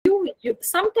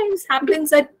sometimes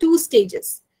happens at two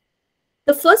stages.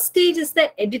 The first stage is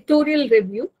the editorial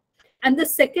review, and the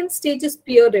second stage is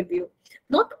peer review.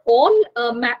 Not all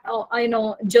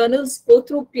journals go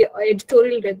through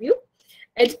editorial review.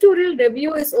 Editorial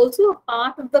review is also a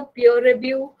part of the peer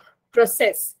review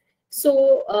process.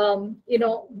 So,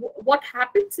 what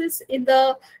happens is in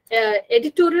the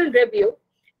editorial review,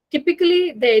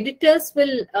 typically the editors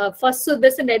will first, so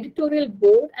there's an editorial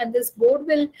board, and this board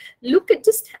will look at,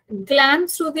 just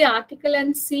glance through the article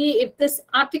and see if this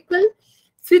article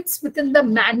fits within the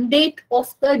mandate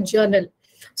of the journal.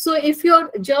 So if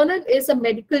your journal is a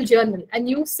medical journal and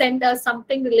you send us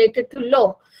something related to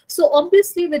law, so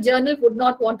obviously the journal would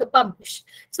not want to publish.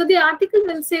 So the article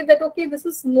will say that, okay, this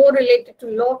is more related to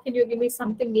law. Can you give me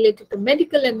something related to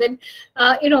medical? And then,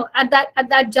 at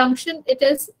that junction, it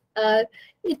is,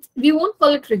 we won't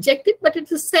call it rejected, but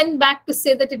it is sent back to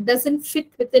say that it doesn't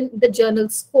fit within the journal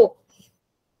scope.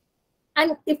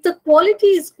 And if the quality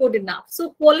is good enough,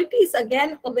 so quality is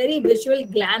again a very visual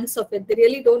glance of it. They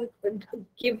really don't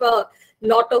give a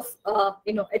lot of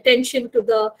attention to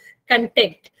the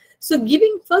content. So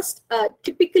giving first,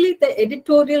 typically the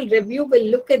editorial review will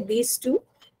look at these two,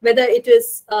 whether it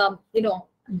is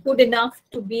good enough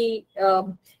to be,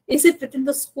 is it within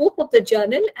the scope of the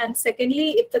journal, and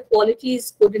secondly, if the quality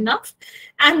is good enough.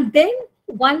 And then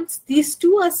once these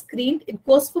two are screened, it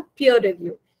goes for peer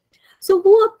review. So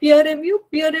who are peer review?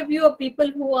 Peer review are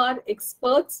people who are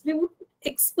experts,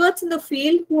 experts in the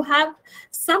field who have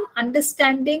some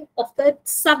understanding of the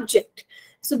subject.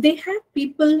 So they have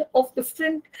people of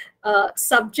different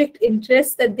subject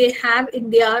interests that they have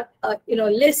in their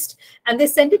list, and they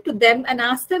send it to them and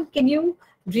ask them, can you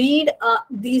read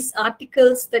these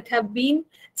articles that have been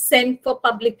sent for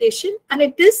publication? And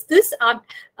it is this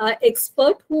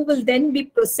expert who will then be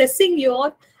processing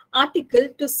your article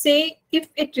to say if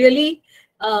it really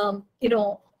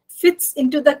fits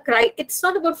into the criteria. It's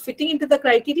not about fitting into the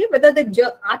criteria, whether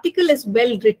the article is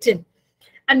well written.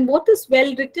 And what is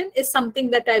well written is something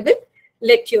that I will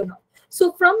let you know.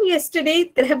 So from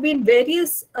yesterday, there have been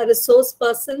various resource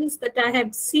persons that I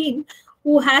have seen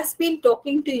who has been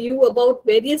talking to you about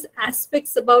various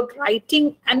aspects about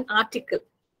writing an article,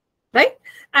 right?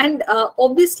 And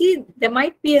obviously, there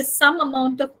might be some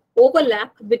amount of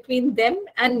overlap between them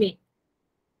and me.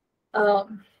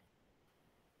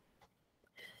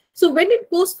 So when it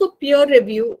goes for peer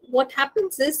review, what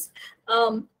happens is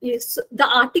the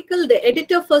article, the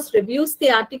editor first reviews the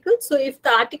article. So if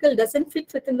the article doesn't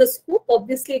fit within the scope,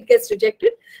 obviously it gets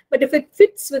rejected. But if it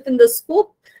fits within the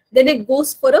scope, then it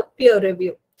goes for a peer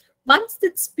review. Once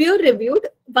it's peer reviewed,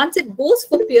 once it goes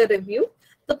for peer review,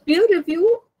 the peer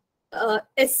review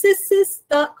assesses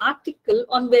the article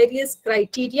on various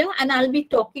criteria, and I'll be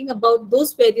talking about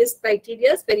those various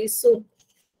criteria very soon.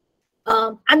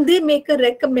 And they make a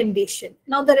recommendation.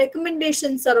 Now, the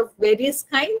recommendations are of various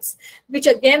kinds, which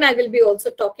again, I will be also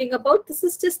talking about. This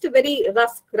is just a very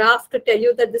rough graph to tell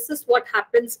you that this is what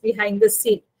happens behind the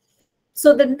scene.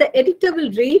 So then the editor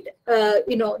will read,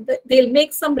 they'll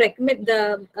make some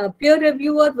the peer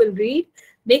reviewer will read,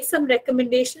 make some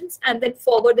recommendations, and then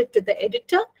forward it to the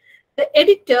editor. The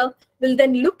editor will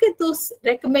then look at those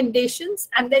recommendations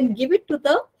and then give it to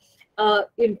the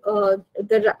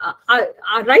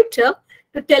writer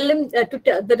to tell him,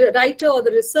 the writer or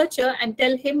the researcher, and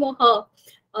tell him or her,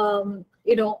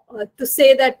 to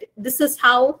say that this is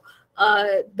how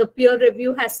the peer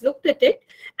review has looked at it.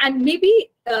 And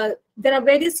maybe there are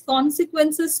various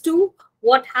consequences to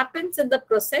what happens in the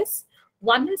process.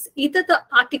 One is either the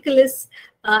article is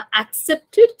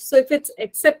accepted. So if it's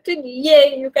accepted,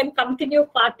 yay, you can continue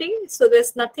parting. So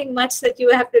there's nothing much that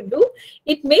you have to do.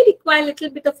 It may require a little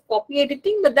bit of copy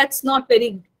editing, but that's not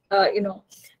very,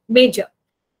 major.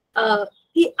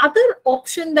 The other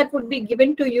option that would be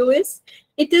given to you is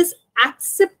it is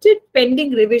accepted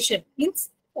pending revision. Means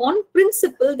on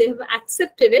principle, they have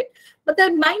accepted it, but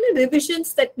there are minor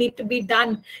revisions that need to be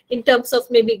done in terms of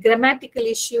maybe grammatical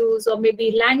issues or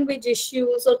maybe language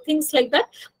issues or things like that.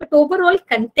 But overall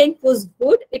content was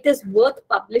good. It is worth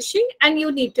publishing and you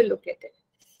need to look at it.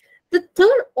 The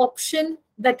third option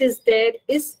that is there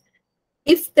is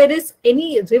if there is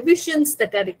any revisions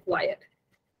that are required.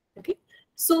 Okay.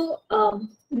 So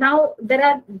now there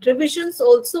are revisions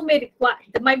also may require,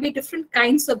 there might be different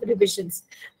kinds of revisions,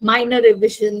 minor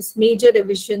revisions, major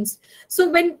revisions. So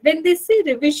when they say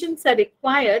revisions are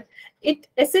required, it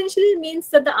essentially means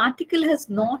that the article has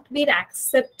not been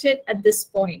accepted at this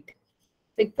point.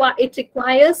 It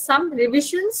requires some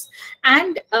revisions,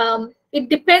 and it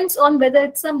depends on whether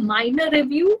it's a minor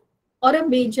review or a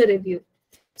major review.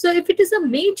 So if it is a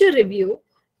major review,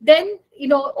 then,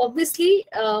 obviously,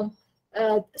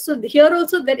 So here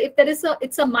also, that if there is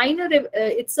it's a minor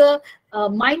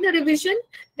revision,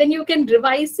 then you can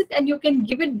revise it and you can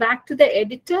give it back to the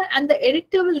editor, and the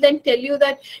editor will then tell you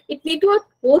that it need to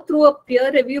go through a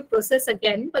peer review process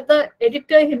again, but the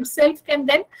editor himself can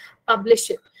then publish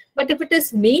it. But if it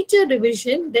is major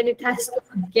revision, then it has to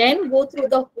again go through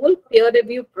the whole peer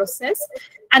review process,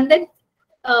 and then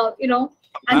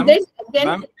and then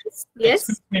again, yes.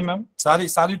 Excuse me, ma'am. Sorry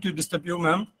to disturb you,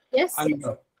 ma'am. Yes. And,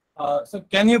 so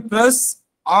can you press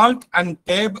Alt and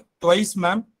Tab twice,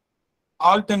 ma'am?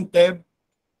 Alt and Tab.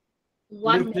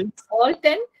 One. Alt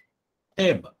and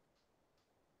Tab.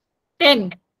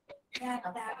 10.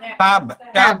 Tab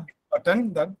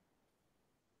button. Then.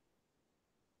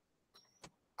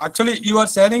 Actually, you are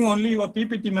sharing only your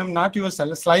PPT, ma'am, not your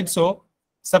slideshow.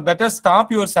 So better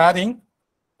stop your sharing,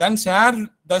 then share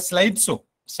the slideshow.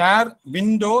 Share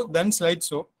window, then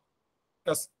slideshow.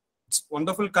 Because it's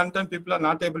wonderful content people are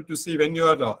not able to see when you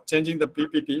are changing the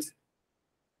PPTs.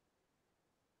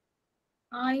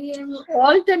 I am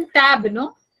Alt and Tab,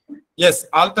 no? Yes,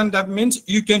 Alt and Tab means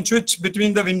you can switch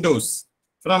between the windows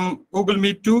from Google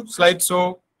Meet to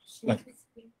slideshow.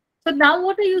 So now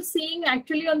what are you seeing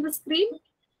actually on the screen?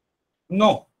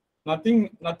 No, nothing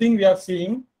we are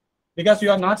seeing because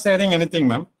you are not sharing anything,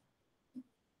 ma'am.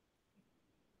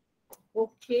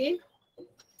 Okay.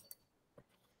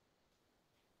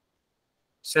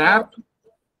 Share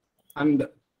and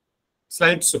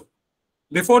slideshow.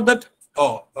 Before that,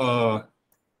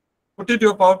 put it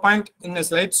your PowerPoint in a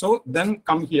slideshow, then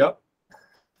come here.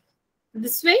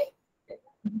 This way?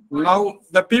 Now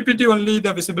the PPT only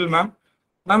the visible, ma'am.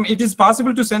 Ma'am, it is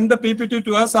possible to send the PPT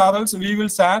to us, or else we will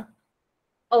share.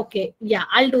 Okay, yeah,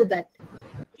 I'll do that.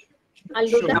 I'll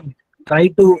do that. Try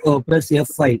to press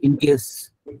F5 in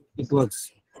case it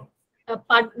works.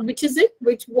 Which is it?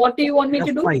 What do you want me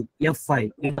to do?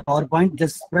 F5. In PowerPoint,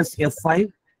 just press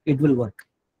F5. It will work.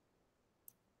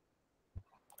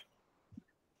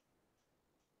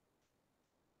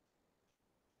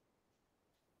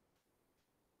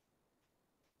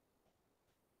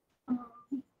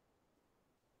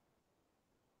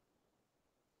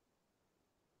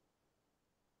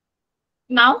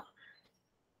 Now?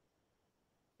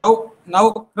 Oh,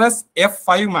 now press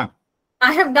F5, ma'am.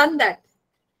 I have done that.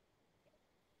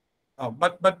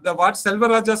 But what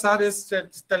Selvaraja sir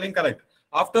is telling correct.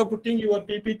 After putting your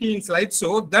PPT in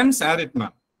slideshow, then share it,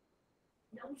 ma'am.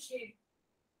 Okay.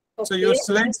 So your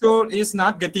slideshow is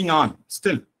not getting on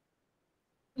still.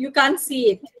 You can't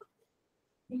see it.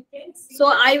 So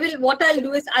what I'll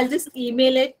do is I'll just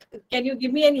email it. Can you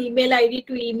give me an email ID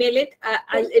to email it?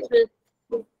 It will.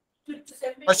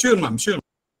 Sure, ma'am. Sure.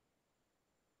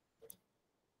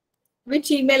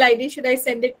 Which email ID should I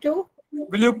send it to?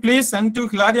 Will you please send to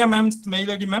Hilaria ma'am's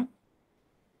mail ID, ma'am?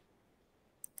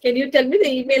 Can you tell me the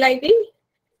email ID?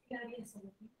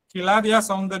 Hilaria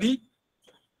Soundari.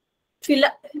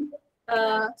 Hilaria.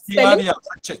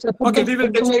 Okay, we will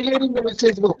put the mail ID in the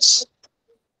message box.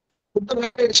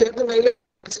 Share the mail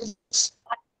message box.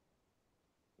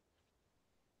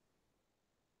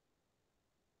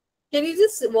 Can you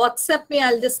just WhatsApp me?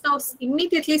 I'll just now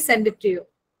immediately send it to you.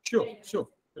 Sure.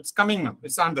 It's coming, ma'am.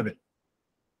 It's on the way.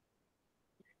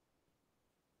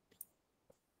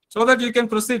 So that you can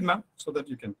proceed, ma'am.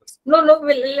 No,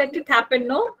 we'll let it happen,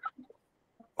 no?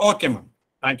 Okay, ma'am.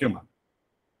 Thank you, ma'am.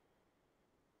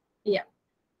 Yeah.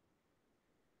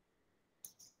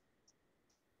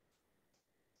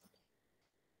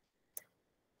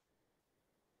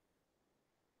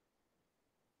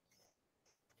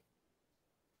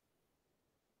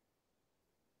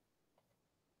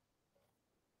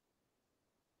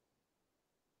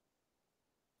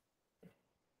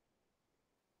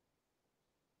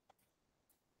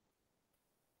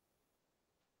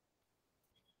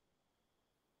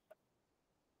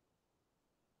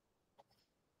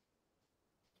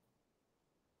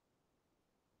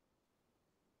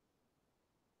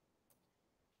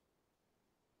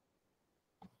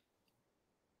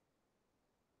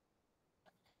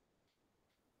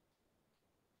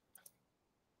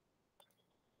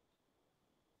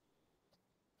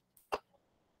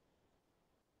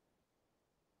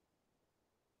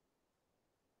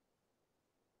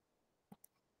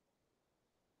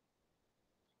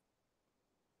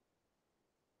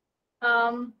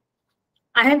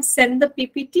 I have sent the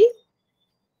PPT.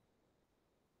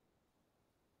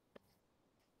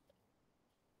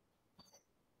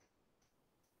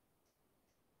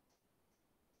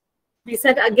 We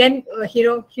said again,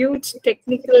 huge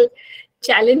technical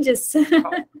challenges.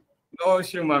 No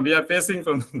issue, ma'am. We are facing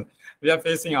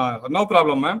no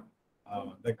problem, ma'am.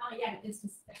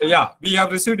 Yeah, we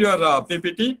have received your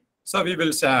PPT, so we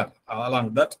will share along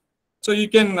with that. So you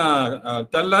can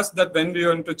tell us that when we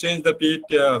want to change the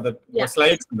the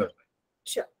slides.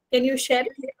 Sure. Can you share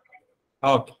it?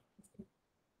 Okay.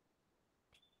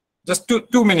 Just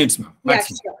 2 minutes, ma'am. Yeah,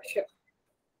 sure.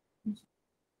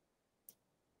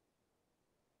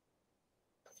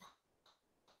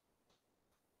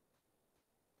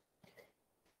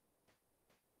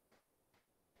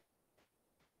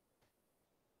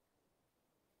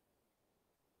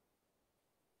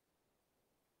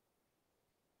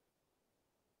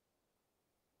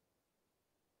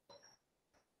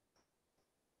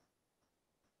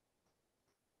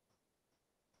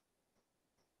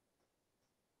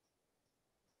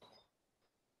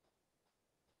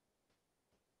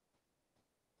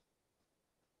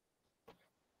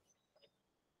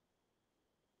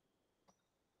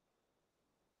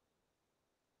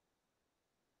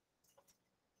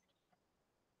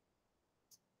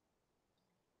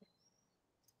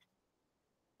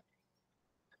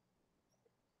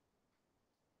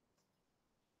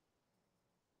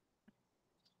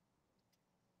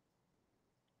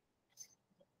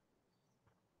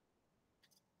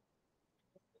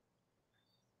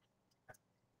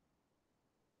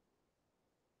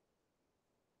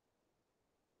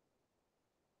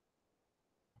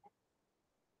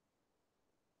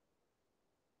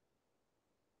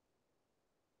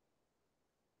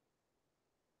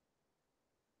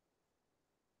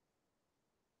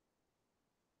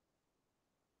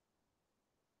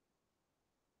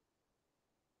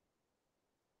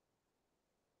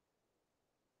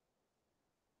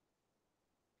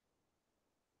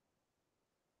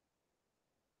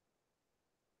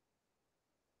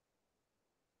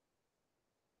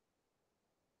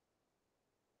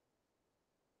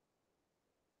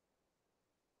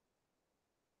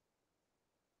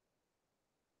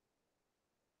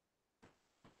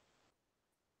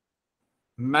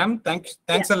 Ma'am,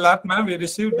 thanks a lot, ma'am. We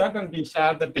received that and we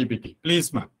share the PPT.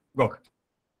 Please, ma'am, go ahead.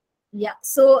 Yeah.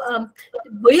 So,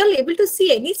 were you all able to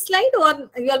see any slide, or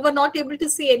you all were not able to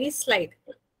see any slide?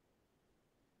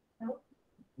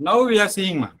 Now we are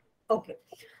seeing, ma'am. Okay.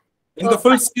 In the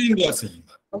full screen, we are seeing.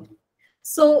 Okay.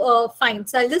 So, fine.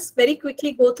 So, I'll just very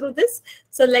quickly go through this.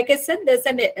 So, like I said, there's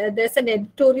an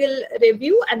editorial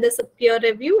review and there's a peer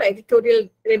review. Editorial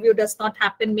review does not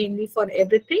happen mainly for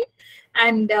everything,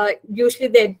 and usually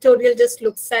the editorial just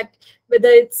looks at whether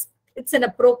it's an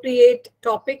appropriate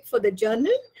topic for the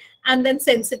journal, and then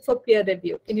sends it for peer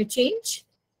review. Can you change?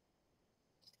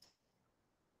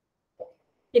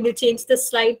 Can you change the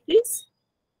slide, please?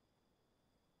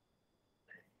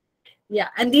 Yeah,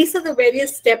 and these are the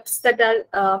various steps that are,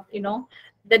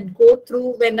 that go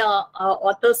through when a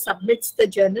author submits the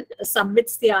journal,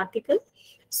 submits the article.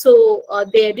 So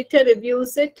the editor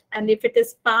reviews it, and if it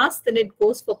is passed, then it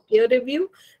goes for peer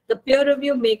review. The peer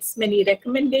review makes many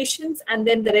recommendations, and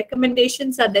then the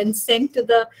recommendations are then sent to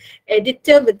the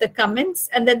editor with the comments,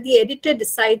 and then the editor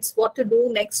decides what to do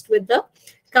next with the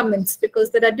comments,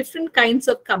 because there are different kinds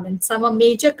of comments. Some are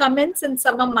major comments and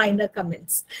some are minor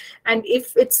comments. And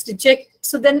if it's rejected,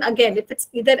 so then again, if it's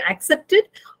either accepted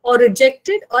or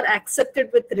rejected or accepted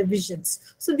with revisions.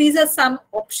 So these are some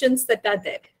options that are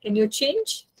there. Can you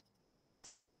change?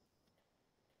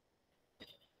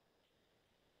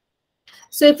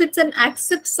 So if it's an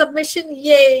accept submission,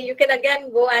 yay, you can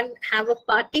again go and have a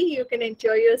party. You can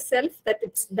enjoy yourself that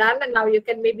it's done, and now you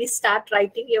can maybe start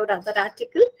writing your other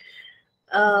article.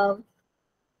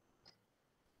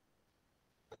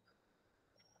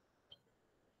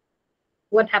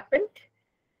 What happened?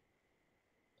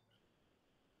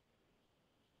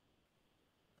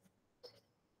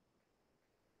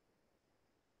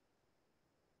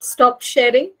 Stop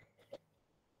sharing.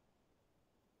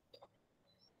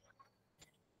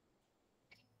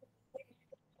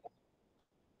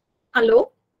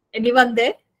 Hello? Anyone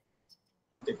there?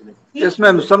 Yes,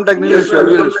 ma'am. Some technical issues.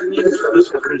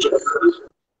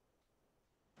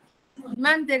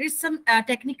 Ma'am, there is some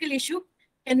technical issue.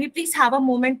 Can we please have a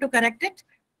moment to correct it?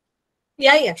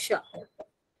 Yeah, sure.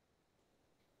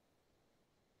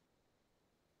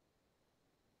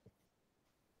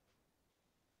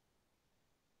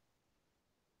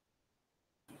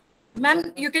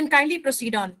 Ma'am, you can kindly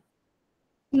proceed on.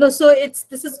 No, so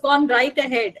this has gone right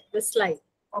ahead, the slide.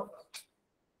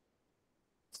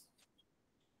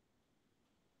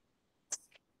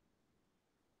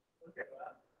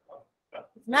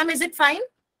 Ma'am, is it fine?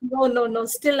 No,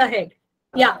 still ahead.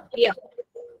 Yeah.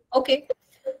 Okay.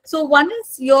 So one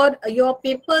is your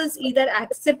papers either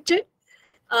accepted,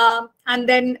 and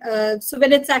then so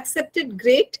when it's accepted,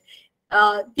 great.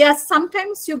 Yeah,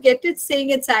 sometimes you get it saying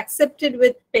it's accepted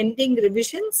with pending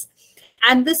revisions,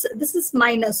 and this is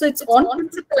minor, so it's on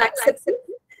principle accepted.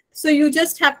 So you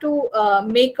just have to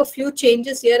make a few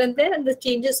changes here and there, and the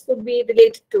changes could be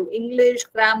related to English,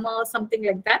 grammar, something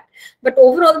like that. But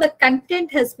overall, the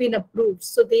content has been approved.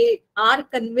 So they are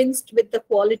convinced with the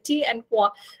quality and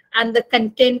the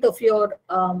content of your,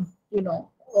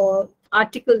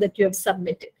 article that you have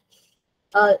submitted.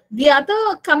 The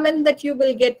other comment that you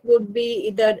will get would be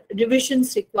either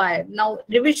revisions required. Now,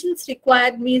 revisions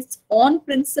required means on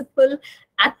principle,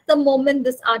 at the moment,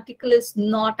 this article is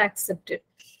not accepted.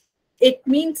 It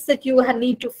means that you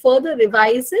need to further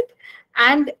revise it.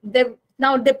 And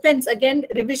now depends, again,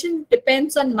 revision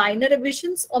depends on minor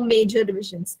revisions or major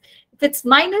revisions. If it's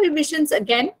minor revisions,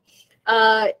 again,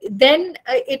 then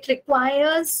it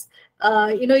requires,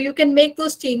 you can make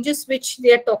those changes which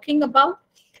they are talking about,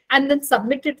 and then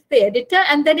submit it to the editor,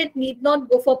 and then it need not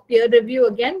go for peer review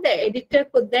again. The editor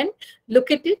could then look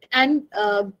at it and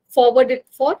forward it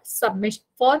for submission,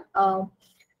 for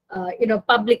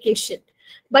publication.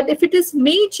 But if it is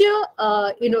major,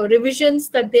 revisions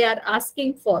that they are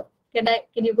asking for, can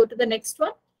you go to the next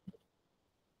one?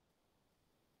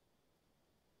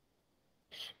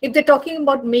 If they're talking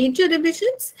about major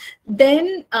revisions,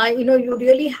 then you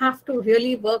really have to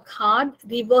really work hard,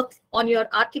 rework on your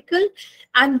article,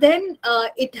 and then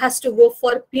it has to go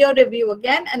for peer review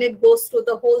again, and it goes through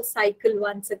the whole cycle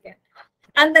once again.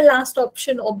 And the last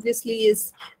option, obviously,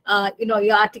 is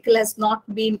your article has not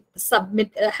been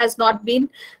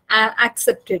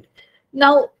accepted.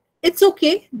 Now, it's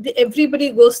okay.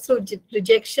 Everybody goes through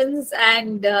rejections,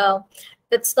 and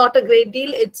that's not a great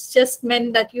deal. It's just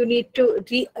meant that you need to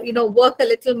work a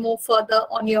little more further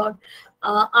on your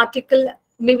article,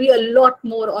 maybe a lot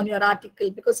more on your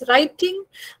article, because writing,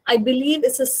 I believe,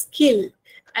 is a skill.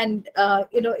 And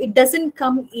it doesn't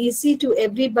come easy to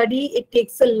everybody. It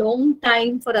takes a long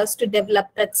time for us to develop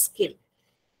that skill.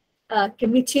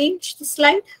 Can we change the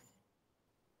slide?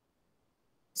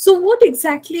 So what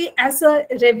exactly, as a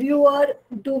reviewer,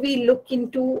 do we look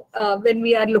into when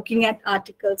we are looking at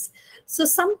articles? So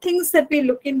some things that we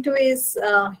look into is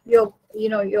your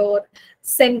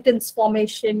sentence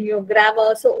formation, your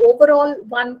grammar. So overall,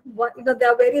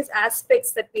 there are various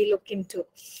aspects that we look into.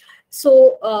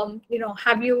 So,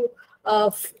 have you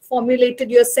formulated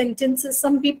your sentences?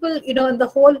 Some people, in the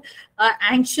whole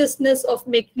anxiousness of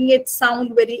making it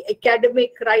sound very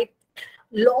academic, write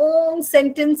long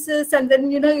sentences, and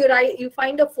then, you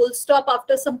find a full stop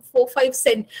after some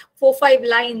 4-5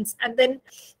 lines, and then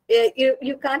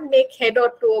you can't make head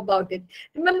or toe about it.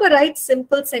 Remember, write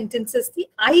simple sentences. The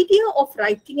idea of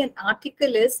writing an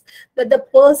article is that the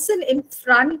person in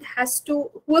front has to,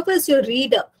 whoever's your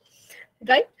reader,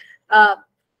 right,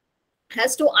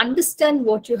 has to understand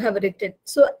what you have written.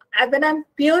 So when I'm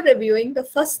peer reviewing, the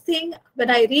first thing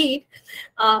when I read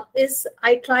is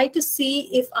I try to see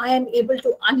if I am able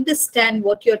to understand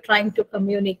what you're trying to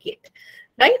communicate,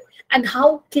 right? And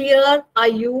how clear are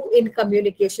you in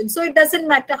communication? So it doesn't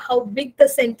matter how big the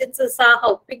sentences are,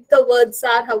 how big the words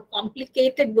are, how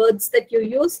complicated words that you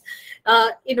use.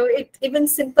 Even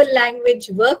simple language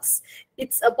works.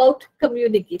 It's about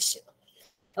communication.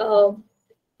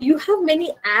 You have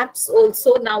many apps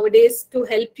also nowadays to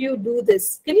help you do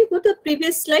this. Can you go to the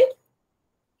previous slide?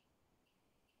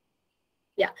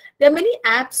 Yeah, there are many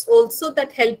apps also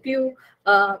that help you,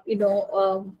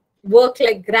 work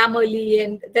like Grammarly,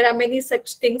 and there are many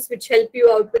such things which help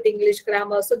you out with English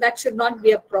grammar. So that should not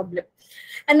be a problem.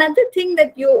 Another thing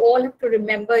that you all have to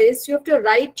remember is you have to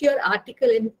write your article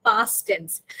in past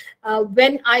tense.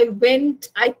 When I went,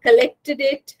 I collected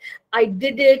it, I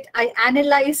did it, I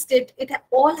analyzed it. It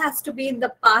all has to be in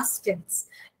the past tense.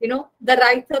 The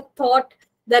writer thought,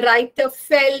 the writer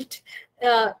felt.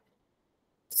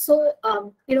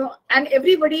 And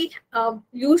everybody,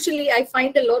 usually I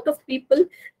find a lot of people,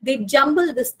 they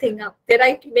jumble this thing up. They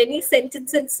write many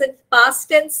sentences in past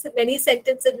tense, many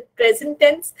sentences in present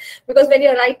tense, because when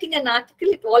you're writing an article,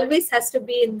 it always has to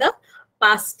be in the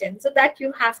past tense. So that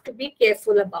you have to be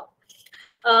careful about.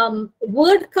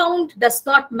 Word count does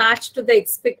not match to the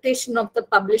expectation of the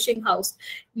publishing house.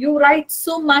 You write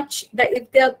so much that if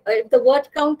the word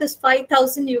count is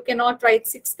 5,000, you cannot write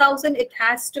 6,000. It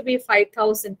has to be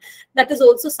 5,000. That is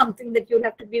also something that you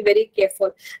have to be very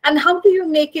careful. And how do you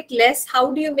make it less?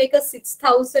 How do you make a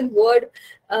 6,000 word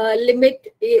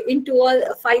limit into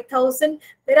a 5,000?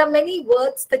 There are many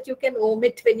words that you can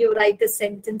omit when you write the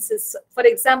sentences. For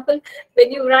example, when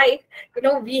you write,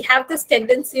 we have this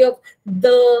tendency of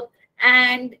the,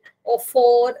 and, or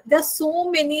for. There's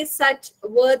so many such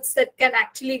words that can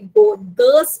actually go.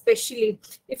 The, especially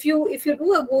if you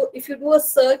do a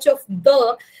search of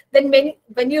the, then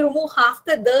when you remove half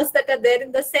the the's that are there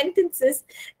in the sentences,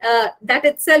 that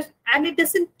itself, and it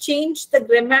doesn't change the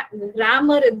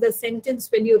grammar in the sentence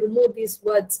when you remove these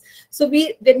words. So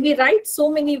when we write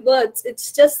so many words,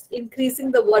 it's just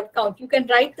increasing the word count. You can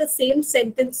write the same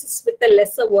sentences with a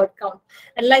lesser word count.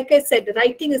 And like I said,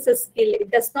 writing is a skill. It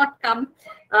does not come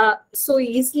so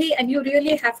easily, and you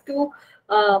really have to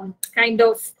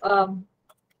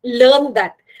learn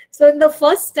that. So in the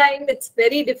first time, it's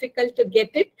very difficult to get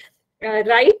it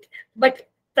right, but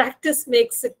practice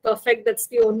makes it perfect. That's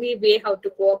the only way how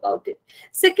to go about it.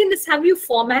 Second is, have you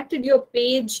formatted your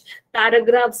page,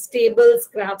 paragraphs, tables,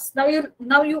 graphs? Now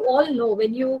you all know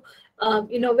when you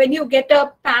when you get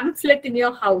a pamphlet in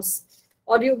your house,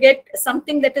 or you get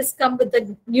something that has come with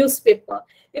the newspaper,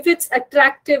 if it's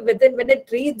attractive, when it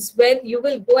reads well, you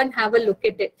will go and have a look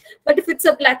at it. But if it's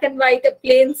a black and white, a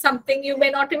plain something, you may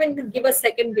not even give a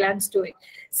second glance to it.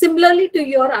 Similarly to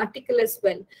your article as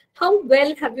well. How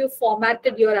well have you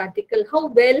formatted your article? How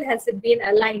well has it been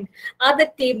aligned? Are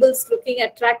the tables looking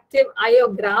attractive? Are your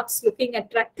graphs looking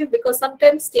attractive? Because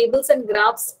sometimes tables and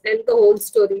graphs tell the whole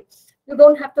story. You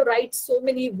don't have to write so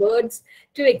many words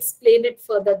to explain it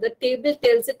further. The table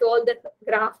tells it all, the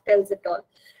graph tells it all.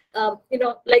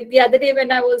 Like the other day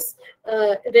when I was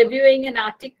reviewing an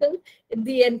article,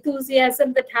 the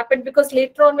enthusiasm that happened, because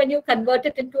later on when you convert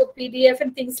it into a PDF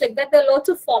and things like that, there are lots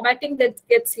of formatting that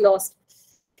gets lost.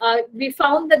 We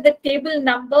found that the table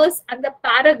numbers and the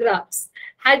paragraphs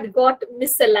had got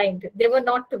misaligned. They were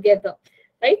not together.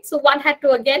 Right, so one had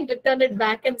to again return it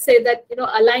back and say that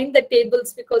align the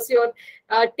tables, because your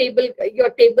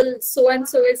table so and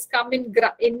so is come in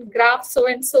graph so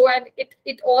and so, and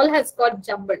it all has got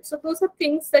jumbled. So those are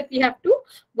things that we have to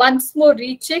once more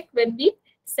recheck when we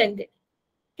send it.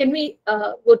 Can we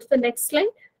go to the next slide?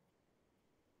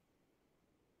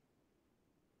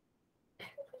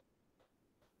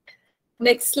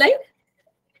 Next slide.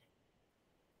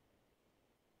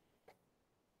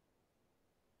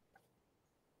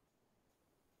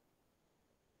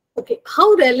 Okay,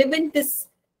 how relevant is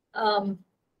how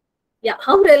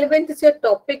relevant is your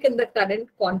topic in the current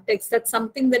context? That's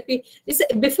something that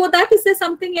before that, is there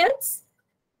something else?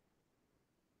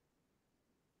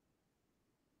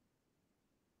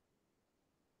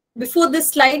 Before this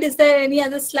slide, is there any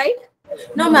other slide?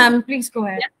 No, ma'am, please go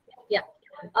ahead. Yeah.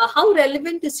 How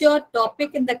relevant is your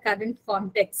topic in the current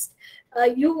context?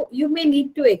 You may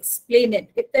need to explain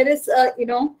it. If there is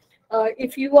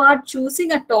if you are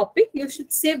choosing a topic, you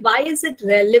should say, why is it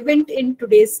relevant in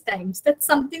today's times? That's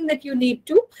something that you need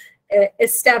to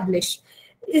establish.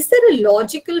 Is there a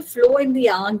logical flow in the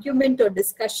argument or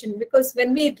discussion? Because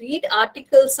when we read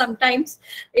articles, sometimes,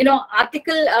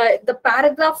 the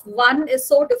paragraph 1 is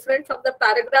so different from the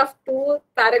paragraph 2,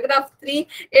 paragraph 3.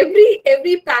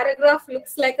 Every paragraph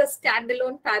looks like a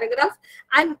standalone paragraph,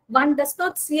 and one does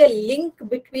not see a link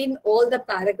between all the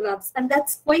paragraphs. And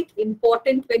that's quite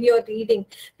important when you're reading,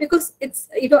 because it's,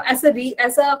 as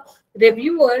a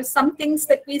reviewer, some things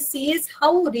that we see is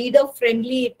how reader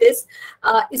friendly it is.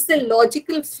 Is the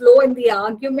logical flow in the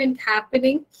argument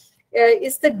happening?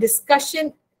 Is the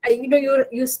discussion,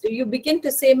 you begin to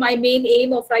say, my main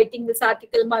aim of writing this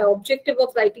article, my objective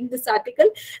of writing this article,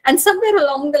 and somewhere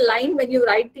along the line when you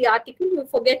write the article, you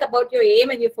forget about your aim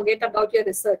and you forget about your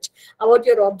research, about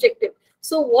your objective.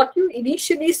 So what you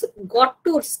initially got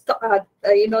to start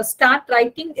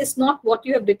writing is not what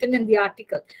you have written in the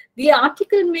article. The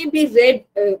article may be read,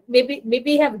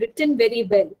 maybe have written very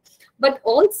well, but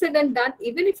all said and done,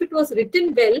 even if it was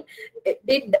written well,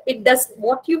 it does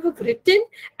what you have written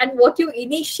and what you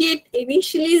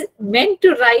initially meant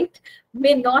to write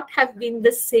may not have been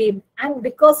the same. And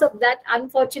because of that,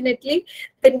 unfortunately,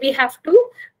 then we have to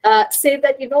say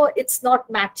that, it's not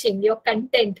matching your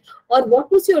content, or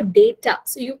what was your data.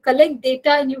 So you collect data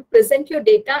and you present your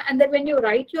data, and then when you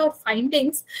write your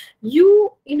findings,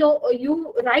 you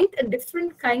write a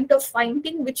different kind of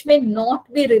finding which may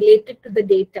not be related to the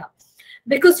data,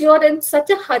 because you are in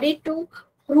such a hurry to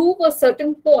prove a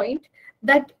certain point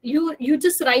that you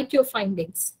just write your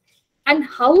findings. And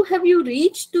how have you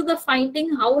reached to the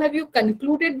finding? How have you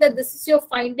concluded that this is your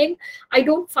finding? I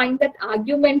don't find that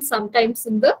argument sometimes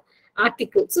in the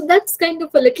article. So that's kind of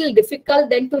a little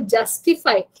difficult then to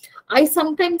justify. I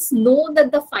sometimes know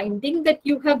that the finding that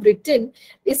you have written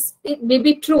it may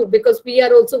be true, because we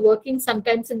are also working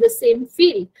sometimes in the same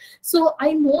field. So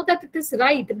I know that it is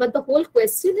right, but the whole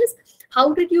question is,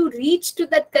 how did you reach to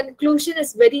that conclusion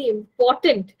is very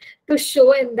important to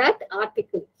show in that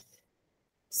article.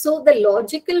 So the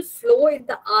logical flow in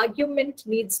the argument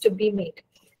needs to be made,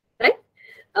 right?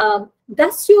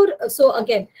 Does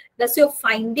your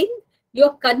finding,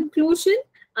 your conclusion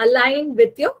align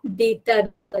with your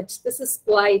data research? This is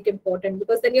quite important,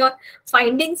 because then your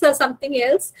findings are something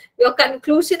else. Your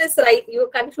conclusion is right. Your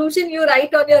conclusion you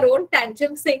write on your own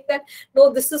tangent, saying that,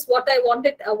 no, this is what I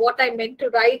wanted, what I meant to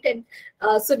write. And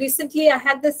so recently I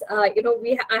had this, I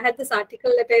had this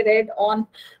article that I read on,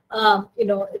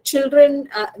 children,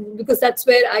 because that's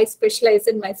where I specialize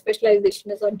in. My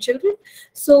specialization is on children.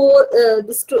 So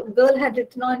this girl had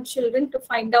written on children to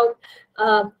find out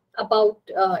about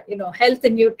health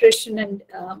and nutrition and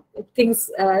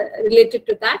things related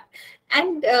to that.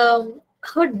 And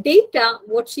her data,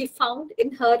 what she found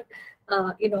in her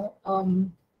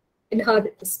in her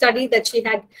study that she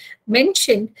had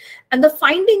mentioned, and the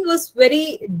finding was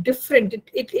very different.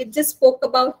 It just spoke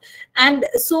about, and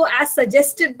so as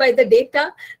suggested by the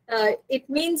data, it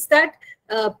means that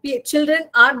children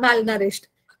are malnourished.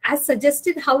 As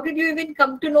suggested, how did you even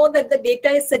come to know that the data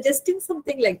is suggesting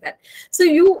something like that? So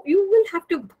you will have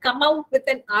to come out with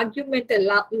an argument, a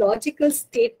logical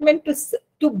statement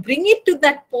to bring it to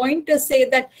that point to say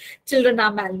that children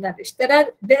are malnourished.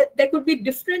 There could be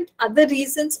different other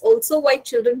reasons also why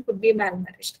children could be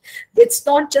malnourished. It's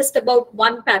not just about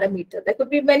one parameter. There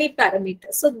could be many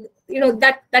parameters. So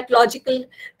that logical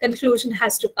conclusion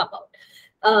has to come out.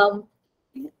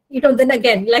 Then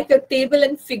again, like your table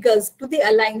and figures, do they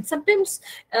align? Sometimes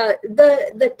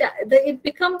it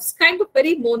becomes kind of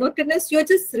very monotonous. You're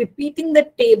just repeating the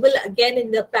table again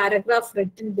in the paragraph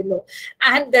written below.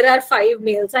 And there are 5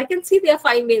 males. I can see there are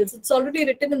 5 males. It's already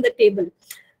written in the table.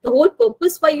 The whole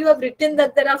purpose why you have written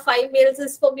that there are 5 males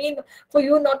is for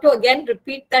you not to again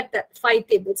repeat that 5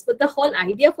 tables. But the whole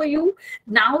idea for you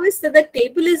now is that the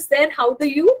table is there. How do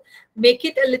you make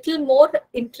it a little more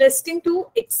interesting to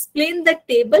explain the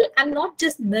table and not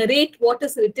just narrate what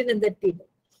is written in the table,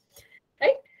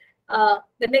 right?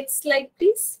 The next slide,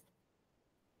 please.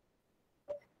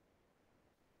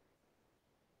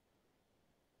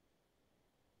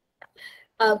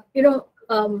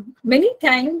 Many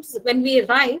times when we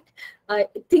write,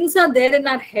 things are there in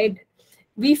our head.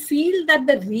 We feel that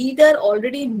the reader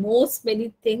already knows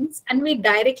many things, and we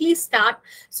directly start.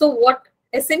 So what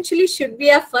essentially should be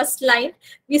our first line?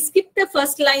 We skip the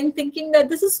first line thinking that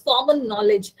this is common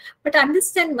knowledge. But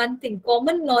understand one thing,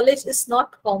 common knowledge is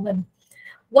not common.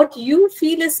 What you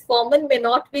feel is common may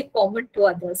not be common to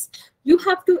others. You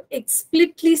have to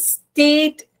explicitly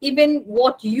state even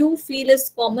what you feel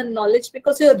is common knowledge,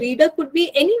 because your reader could be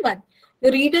anyone.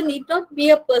 Your reader need not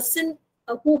be a person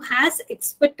who has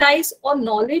expertise or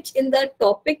knowledge in the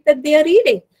topic that they are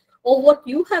reading or what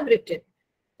you have written,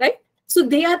 right? So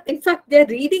they are, in fact, they're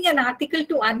reading an article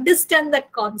to understand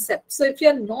that concept. So if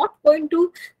you're not going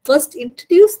to first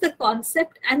introduce the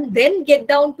concept and then get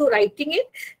down to writing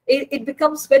it, it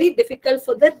becomes very difficult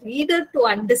for the reader to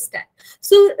understand.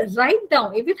 So write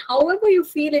down, even however you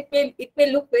feel it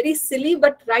may look very silly,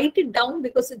 but write it down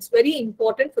because it's very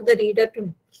important for the reader to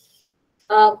know.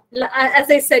 As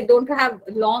I said, don't have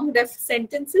long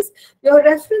sentences. Your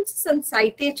references and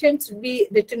citations should be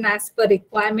written as per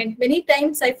requirement. Many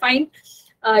times I find,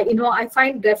 I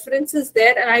find references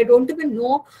there and I don't even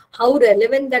know how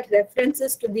relevant that reference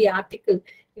is to the article.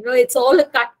 It's all a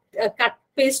cut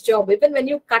paste job. Even when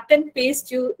you cut and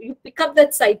paste, you pick up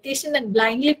that citation and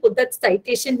blindly put that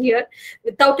citation here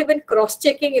without even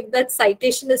cross-checking if that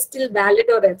citation is still valid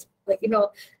or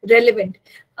relevant.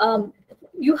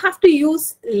 You have to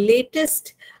use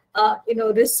latest,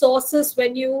 resources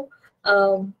when you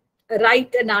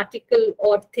write an article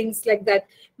or things like that.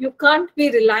 You can't be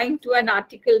relying to an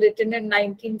article written in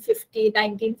 1950,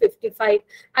 1955.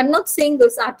 I'm not saying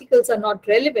those articles are not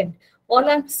relevant. All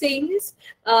I'm saying is,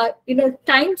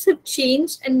 times have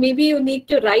changed and maybe you need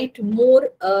to write more,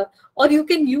 or you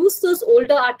can use those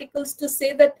older articles to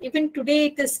say that even today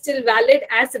it is still valid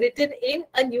as written in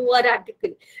a newer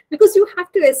article, because you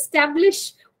have to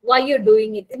establish why you're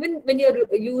doing it. Even when you're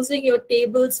using your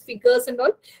tables, figures and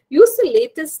all, use the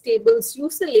latest tables,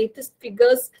 use the latest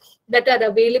figures that are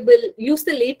available, use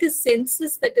the latest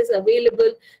census that is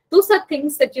available. Those are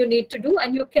things that you need to do,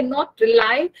 and you cannot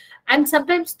rely. And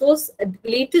sometimes those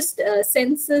latest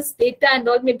census data and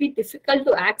all may be difficult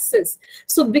to access.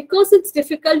 So because it's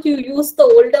difficult, you use the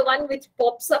older one, which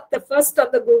pops up the first on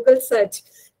the Google search.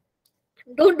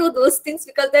 Don't do those things,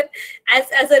 because then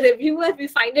as a reviewer, we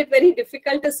find it very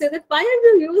difficult to say that why have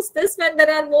you used this when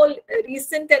there are more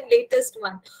recent and latest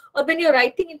one. Or when you're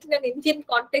writing it in an Indian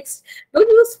context, don't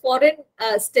use foreign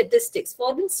statistics.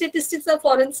 Foreign statistics are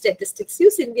foreign statistics.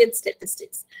 Use Indian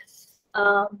statistics.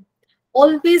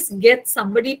 always get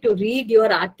somebody to read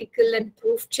your article and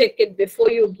proof check it before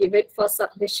you give it for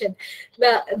submission.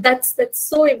 That's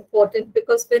so important,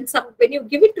 because when you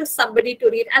give it to somebody to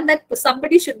read, and that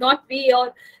somebody should not be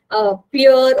your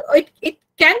peer, or it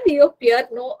can be your peer,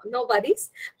 no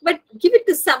worries, but give it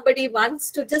to somebody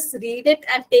once to just read it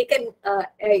and take an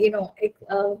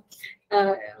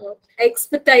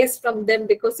expertise from them,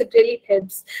 because it really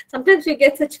helps. Sometimes we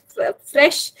get such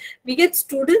we get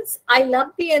students. I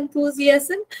love the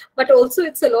enthusiasm, but also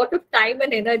it's a lot of time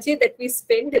and energy that we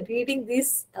spend reading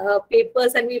these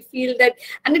papers, and we feel that,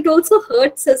 and it also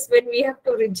hurts us when we have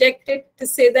to reject it, to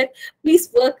say that please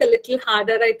work a little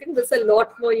harder. I think there's a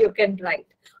lot more you can write.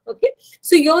 Okay,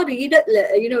 so your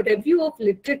review of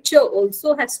literature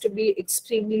also has to be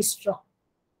extremely strong.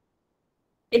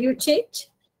 Can you change?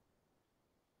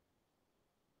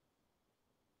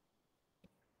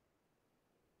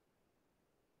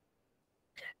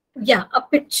 Yeah, a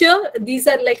picture. These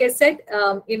are, like I said,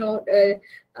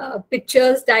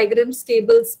 pictures, diagrams,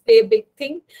 tables play a big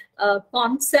thing.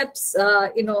 Concepts,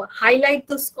 highlight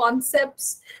those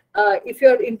concepts. If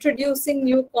you're introducing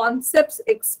new concepts,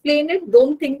 explain it.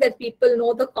 Don't think that people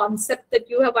know the concept that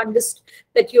you have understood,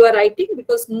 that you are writing,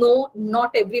 because no,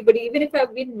 not everybody. Even if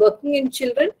I've been working in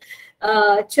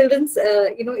children's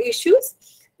issues,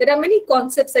 there are many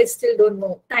concepts I still don't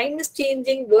know. Time is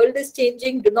changing, world is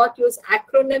changing. Do not use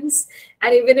acronyms.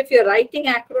 And even if you're writing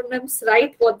acronyms,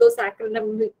 write what those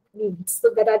acronyms mean. So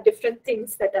there are different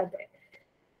things that are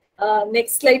there.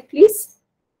 Next slide, please.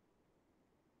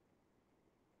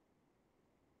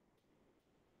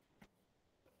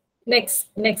 Next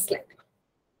slide.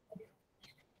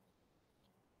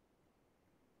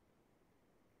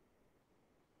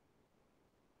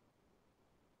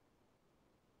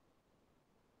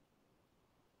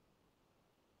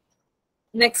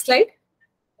 Next slide.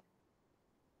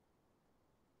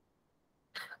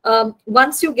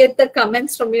 Once you get the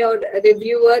comments from your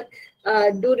reviewer,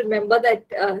 do remember that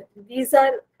these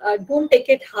are, don't take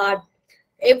it hard.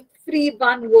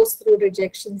 Everyone goes through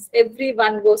rejections.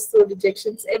 Everyone goes through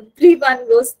rejections. Everyone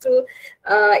goes through,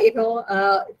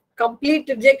 complete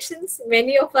rejections.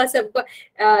 Many of us have,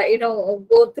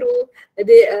 go through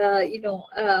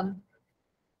the,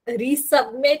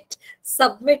 resubmit,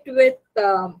 submit with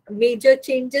major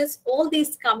changes. All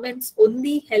these comments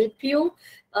only help you,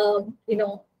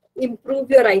 improve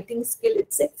your writing skill.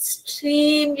 It's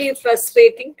extremely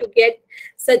frustrating to get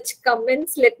such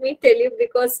comments, let me tell you,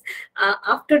 because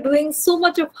after doing so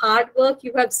much of hard work,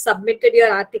 you have submitted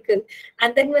your article,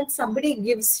 and then when somebody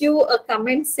gives you a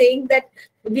comment saying that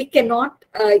we cannot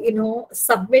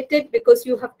submit it because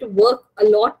you have to work a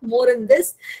lot more in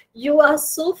this, you are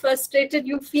so frustrated.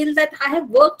 You feel that I have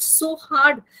worked so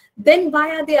hard, then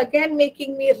why are they again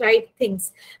making me write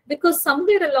things? Because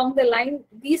somewhere along the line,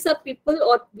 these are people,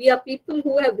 or we are people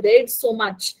who have read so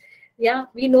much. Yeah,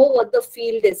 we know what the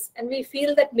field is, and we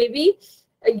feel that maybe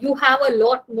you have a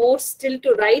lot more still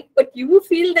to write, but you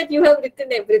feel that you have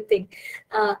written everything.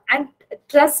 And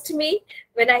trust me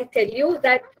when I tell you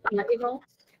that,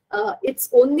 it's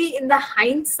only in the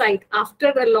hindsight,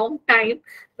 after a long time,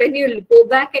 when you go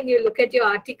back and you look at your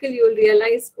article, you'll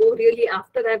realize, oh, really,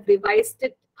 after I've revised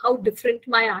it, how different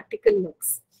my article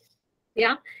looks.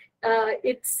 Yeah,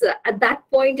 it's at that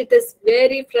point, it is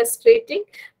very frustrating,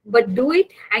 but do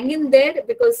it, hang in there,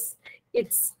 because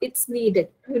it's needed.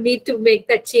 You need to make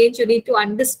that change. You need to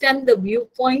understand the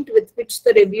viewpoint with which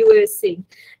the reviewer is saying.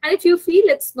 And if you feel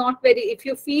it's not very, if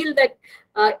you feel that,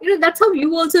 that's how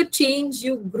you also change,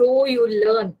 you grow, you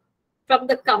learn from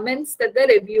the comments that the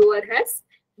reviewer has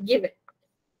given.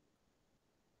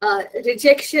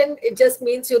 Rejection, it just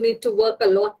means you need to work a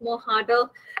lot more harder.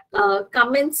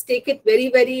 Comments, take it very,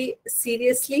 very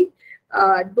seriously.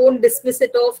 Don't dismiss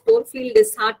it off. Don't feel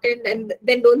disheartened, and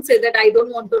then don't say that I don't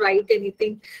want to write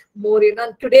anything more.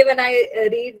 Today when I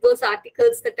read those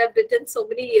articles that I've written so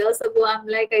many years ago, I'm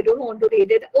like, I don't want to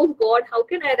read it. Oh God, how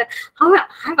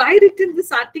have I written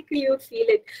this article? You feel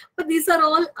it, but these are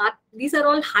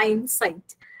all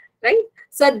hindsight, right?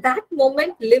 So at that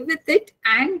moment, live with it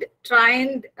and try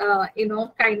and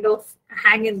kind of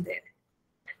hang in there.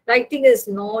 Writing is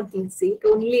not easy. It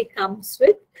only comes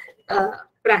with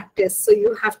practice. So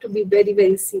you have to be very,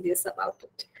 very serious about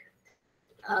it.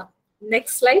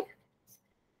 Next slide.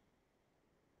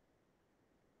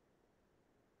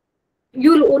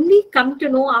 You'll only come to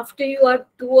know after you are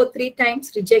 2 or 3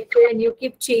 times rejected and you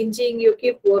keep changing, you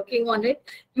keep working on it.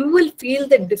 You will feel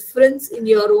the difference in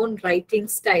your own writing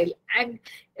style. And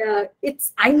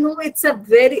I know it's a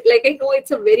very,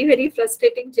 very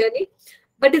frustrating journey,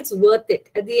 but it's worth it.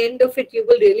 At the end of it, you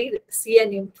will really see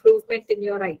an improvement in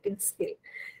your writing skill.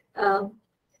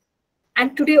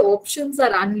 And today options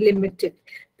are unlimited.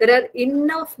 There are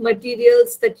enough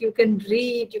materials that you can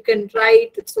read, you can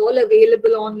write, it's all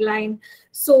available online.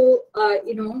 So,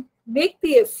 make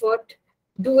the effort,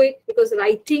 do it, because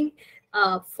writing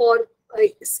for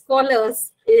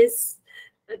scholars is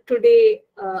today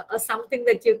something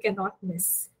that you cannot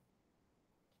miss.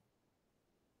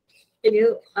 Can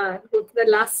you go to the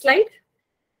last slide?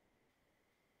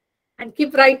 And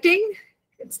keep writing.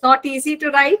 It's not easy to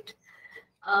write.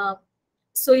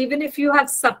 So even if you have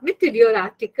submitted your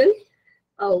article,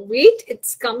 wait,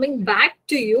 it's coming back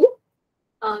to you.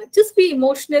 Just be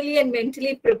emotionally and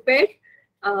mentally prepared.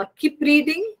 Keep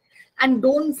reading and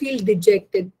don't feel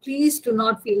dejected. Please do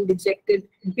not feel dejected.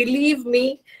 Believe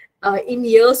me, in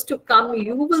years to come,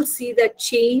 you will see that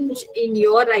change in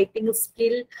your writing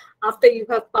skill after you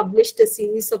have published a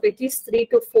series of at least 3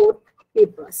 to 4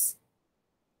 papers.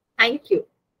 Thank you.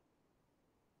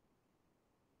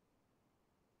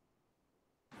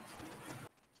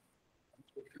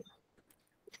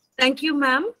 Thank you,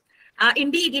 ma'am.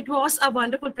 Indeed, it was a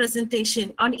wonderful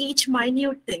presentation on each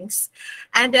minute things.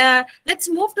 And let's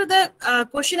move to the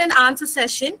question and answer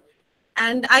session.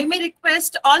 And I may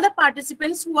request all the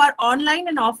participants who are online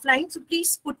and offline, so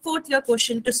please put forth your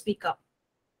question to speak up.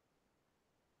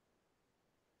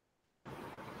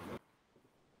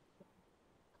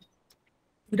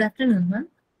 Good afternoon, ma'am.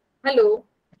 Hello.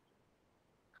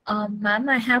 Ma'am,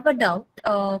 I have a doubt.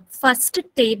 First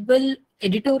table,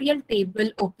 editorial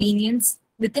table opinions,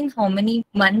 within how many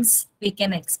months we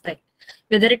can expect?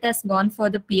 Whether it has gone for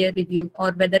the peer review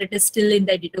or whether it is still in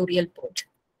the editorial port?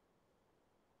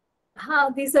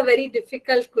 These are very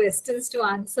difficult questions to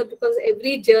answer because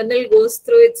every journal goes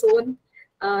through its own,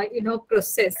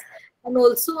 process. And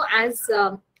also as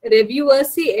reviewers,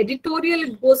 see,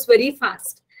 editorial goes very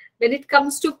fast. When it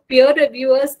comes to peer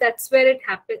reviewers, that's where it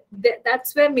happens.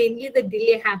 That's where mainly the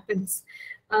delay happens.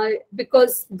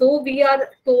 Because though we are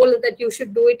told that you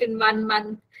should do it in 1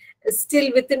 month,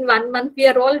 still within 1 month, we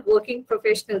are all working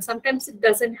professionals. Sometimes it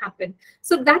doesn't happen.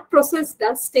 So that process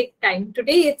does take time.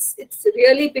 Today, it's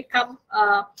really become,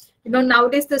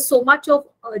 nowadays there's so much of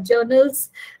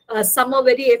journals. Some are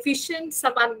very efficient,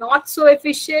 some are not so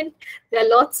efficient. There are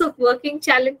lots of working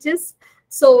challenges.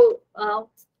 So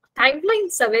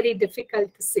timelines are very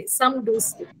difficult to say. Some do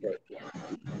stick to it. Yeah.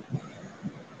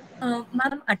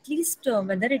 Ma'am, at least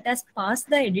whether it has passed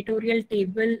the editorial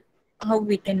table, how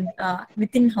we can,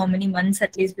 within how many months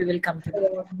at least we will come to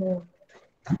know? No.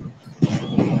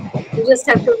 You just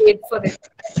have to wait for it.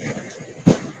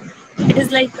 It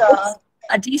is like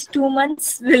at least 2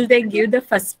 months will they give the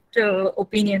first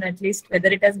opinion at least whether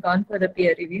it has gone for the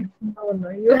peer review? No.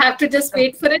 You have to just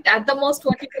wait for it. At the most,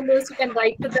 what you can do is you can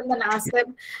write to them and ask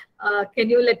them, can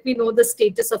you let me know the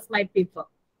status of my paper?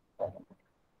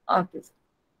 Okay.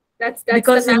 That's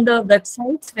because in the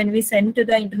websites, when we send to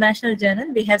the international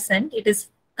journal, we have sent, it is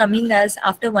coming as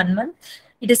after 1 month,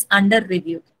 it is under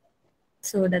review.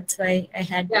 So that's why I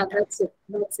had. Yeah, that's it.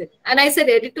 That's it. And I said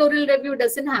editorial review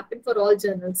doesn't happen for all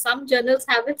journals. Some journals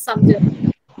have it, some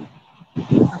journals.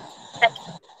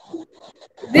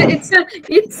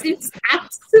 It's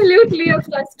absolutely a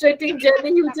frustrating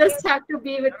journey. You just have to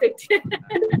be with it.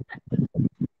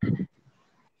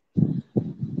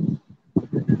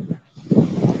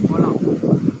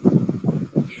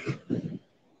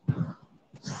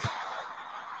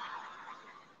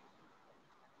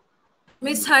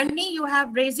 Ms. Harni, you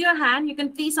have raised your hand. You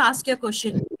can please ask your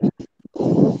question.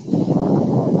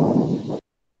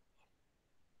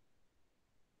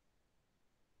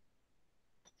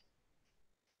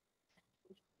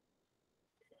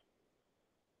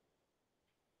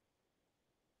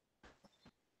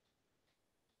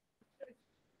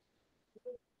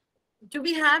 Do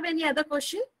we have any other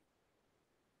question?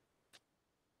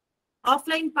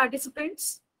 Offline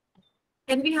participants,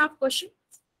 can we have questions?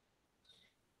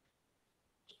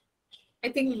 I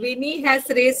think Vinny has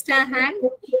raised her hand.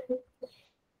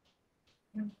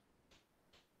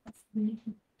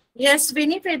 Yes,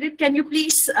 Vinny Frederick, can you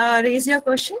please raise your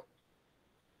question?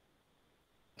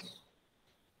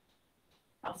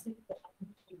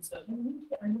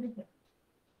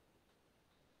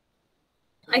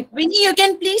 Vinny, you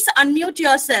can please unmute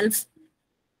yourself.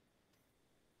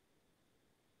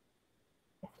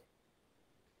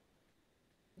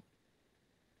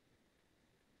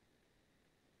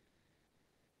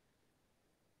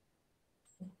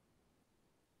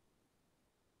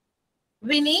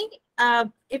 Vinny,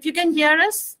 if you can hear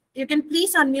us, you can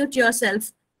please unmute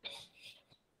yourself.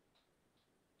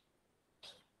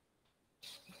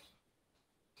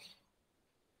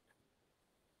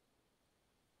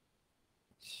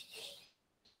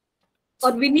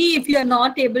 Or Vinny, if you are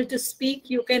not able to speak,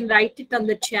 you can write it on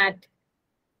the chat.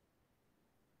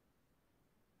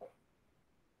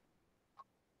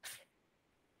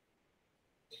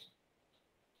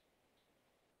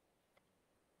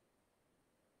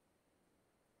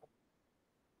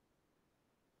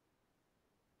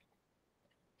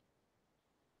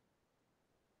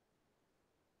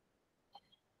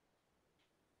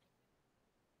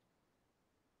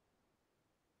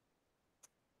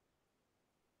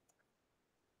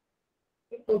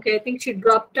 Okay, I think she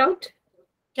dropped out.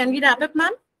 Can we wrap up,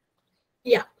 ma'am?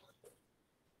 Yeah.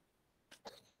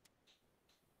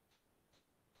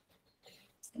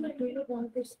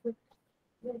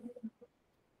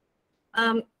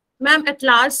 Ma'am, at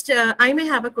last, I may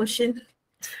have a question.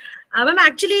 Ma'am,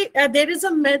 actually, there is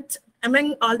a myth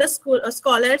among all the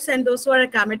scholars and those who are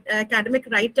academic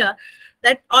writer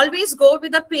that always go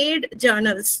with the paid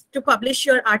journals to publish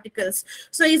your articles.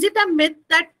 So is it a myth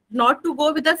that not to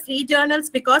go with the free journals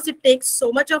because it takes so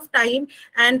much of time?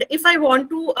 And if I want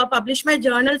to publish my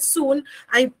journal soon,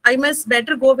 I must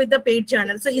better go with the paid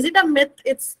journal. So is it a myth?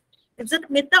 Is it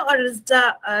myth or is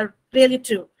it really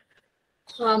true?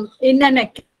 In an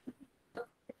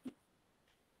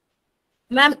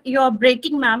Ma'am, you're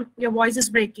breaking, ma'am. Your voice is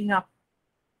breaking up.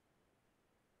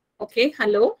 Okay,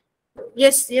 hello.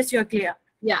 Yes, you're clear.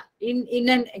 Yeah, in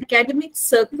an academic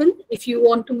circle, if you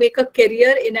want to make a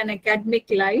career in an academic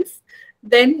life,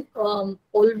 then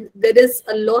there is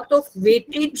a lot of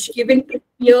weightage given to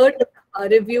peer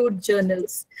reviewed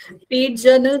journals. Paid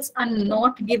journals are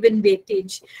not given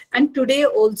weightage. And today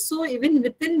also, even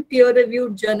within peer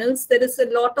reviewed journals, there is a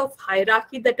lot of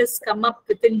hierarchy that has come up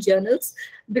within journals,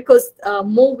 because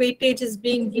more weightage is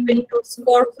being given to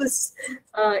Scopus,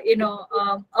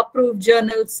 approved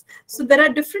journals. So there are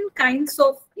different kinds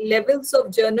of levels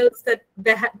of journals that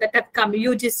have come,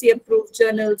 UGC approved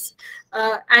journals,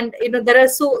 and there are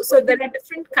there are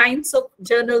different kinds of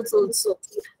journals also.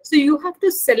 So you have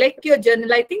to select your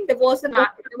journal. I think there was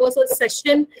a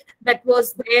session that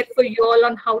was there for you all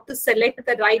on how to select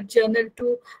the right journal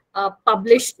to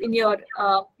publish in your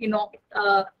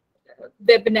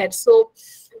webinar. So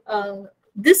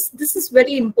this is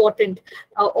very important.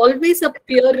 Always a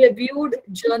peer reviewed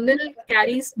journal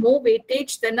carries more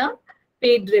weightage than a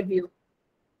paid review.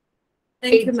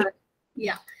 Thank you, ma'am.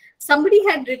 Yeah. Somebody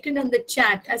had written in the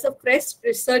chat, as a fresh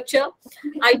researcher,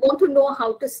 I want to know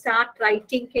how to start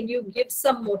writing. Can you give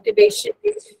some motivation?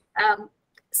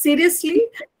 Seriously,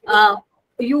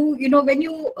 when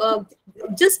you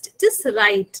just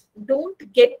write, don't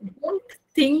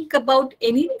think about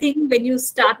anything when you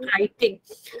start writing.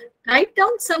 Write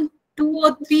down some 2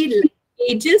 or 3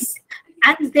 pages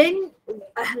and then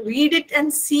read it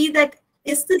and see that,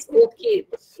 is this okay?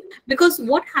 Because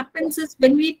what happens is,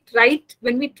 when we try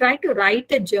to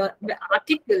write an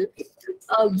article,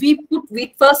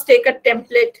 we first take a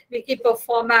template, we keep a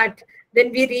format,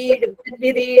 then we read, and then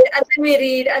we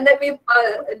read, and then we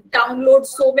download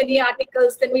so many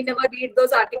articles, then we never read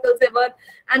those articles ever,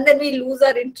 and then we lose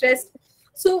our interest.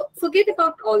 So forget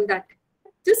about all that.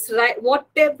 Just write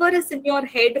whatever is in your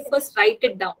head, first write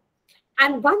it down.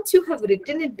 And once you have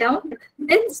written it down,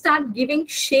 then start giving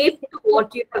shape to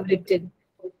what you have written.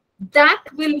 That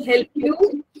will help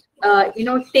you,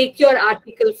 take your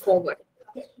article forward.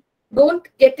 Don't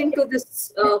get into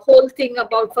this whole thing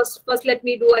about first let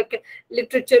me do a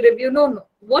literature review. No.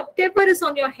 Whatever is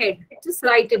on your head, just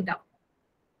write it down.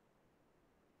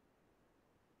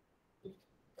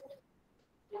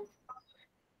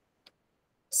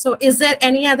 So is there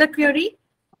any other query?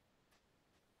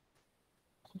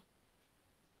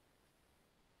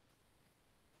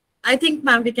 I think,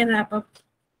 ma'am, we can wrap up.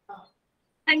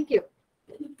 Thank you.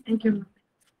 Thank you.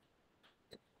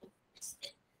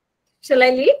 Shall I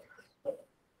leave?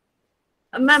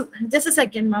 Ma'am, just a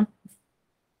second, ma'am.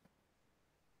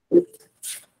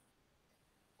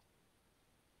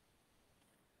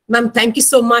 Ma'am, thank you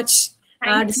so much.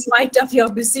 Thank you. Despite of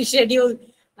your busy schedule,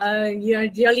 you are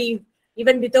really,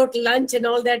 even without lunch and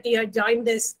all that, you have joined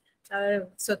us.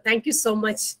 So thank you so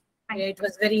much. It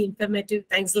was very informative.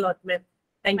 Thanks a lot, ma'am.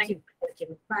 Thank you.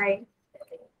 Bye.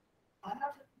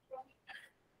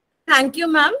 Thank you,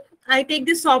 ma'am. I take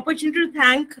this opportunity to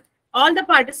thank all the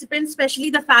participants, especially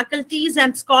the faculties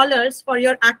and scholars, for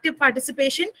your active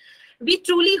participation. We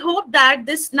truly hope that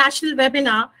this national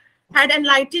webinar had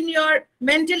enlightened your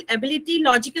mental ability,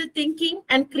 logical thinking,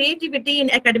 and creativity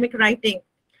in academic writing.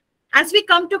 As we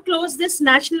come to close this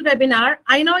national webinar,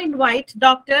 I now invite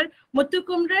Dr.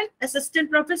 Muthukumran, Assistant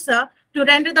Professor, to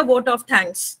render the vote of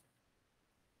thanks.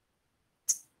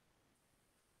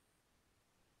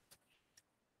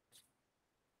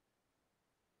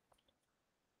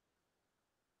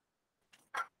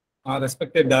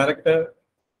 Respected director,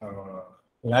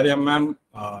 Laria ma'am,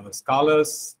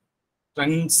 scholars,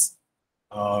 friends,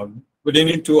 good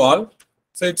evening to all.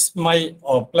 So it's my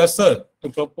pleasure to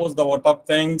propose the vote of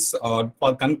thanks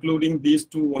for concluding these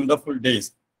 2 wonderful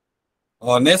days.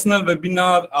 National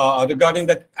webinar regarding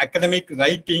the academic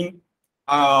writing,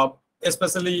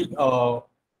 especially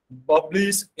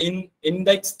published in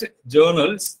indexed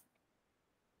journals.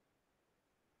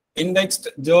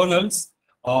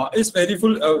 Is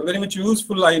very much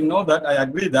useful. I know that. I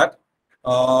agree that.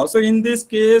 So in this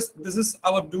case, this is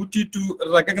our duty to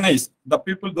recognize the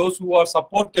people, those who are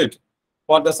supported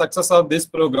for the success of this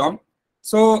program.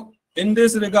 So in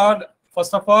this regard,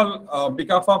 first of all,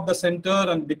 behalf of the center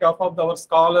and behalf of our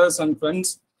scholars and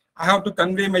friends, I have to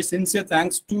convey my sincere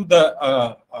thanks to the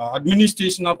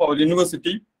administration of our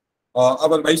university,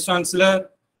 our vice chancellor,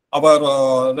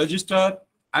 our registrar,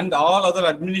 and all other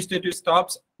administrative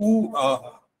staffs who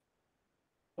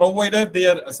provided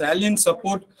their salient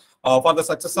support for the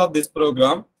success of this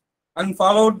program. And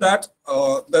followed that,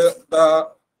 the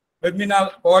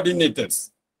webinar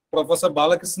coordinators, Professor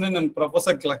Balakrishnan and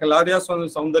Professor Laria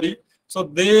Soundari. So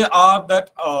they are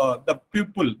the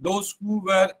people, those who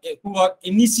are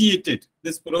initiated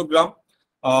this program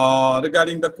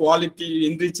regarding the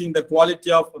quality, enriching the quality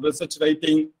of research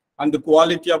writing and the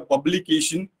quality of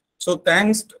publication. So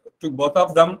thanks to both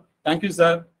of them. Thank you,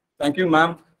 sir. Thank you,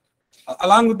 ma'am.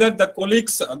 Along with that, the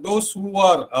colleagues, those who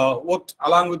are worked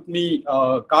along with me,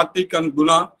 Karthik and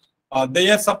Guna,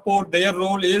 their support, their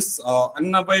role is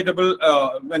unavoidable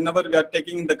whenever we are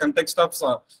taking the context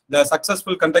of the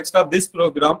successful context of this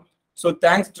program. So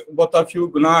thanks to both of you,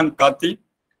 Guna and Karthik.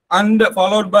 And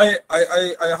followed by,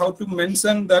 I have to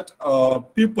mention that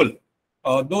people,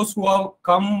 those who have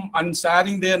come and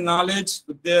sharing their knowledge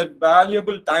with their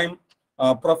valuable time,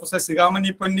 Professor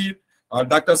Sigamani Pandit,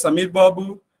 Dr. Samir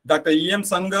Babu, Dr. E.M.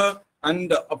 Sangar,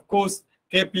 and of course,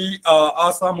 KP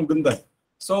Asa Mugundar.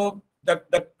 So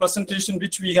that presentation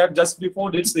which we had just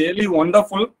before, it's really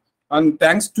wonderful. And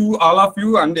thanks to all of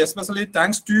you, and especially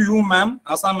thanks to you, ma'am,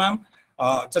 Asa ma'am,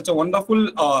 such a wonderful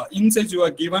insight you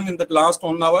are given in the last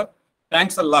 1 hour.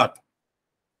 Thanks a lot.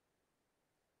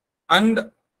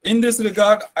 And in this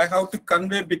regard, I have to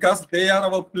convey, because they are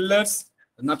our pillars,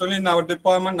 not only in our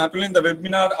department, not only in the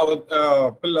webinar,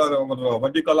 our pillar,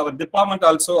 our department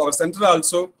also, our center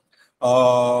also.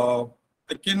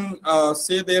 I can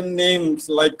say their names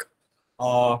like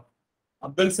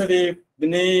Abdul Sarif,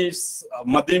 Dinesh,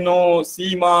 Madino,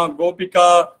 Seema,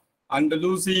 Gopika, and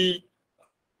Lucy,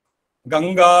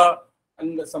 Ganga,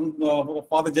 and some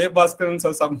Father Jay Bhaskaran,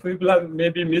 so some people are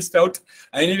maybe missed out.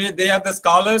 Anyway, they are the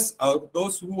scholars,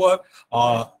 those who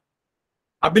are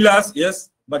Abhilash, yes,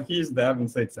 but he is there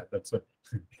inside, sir, that's it.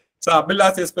 So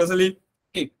Abhilash especially.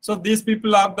 Okay. So these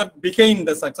people are behind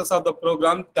the success of the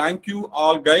program. Thank you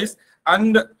all, guys.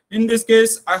 And in this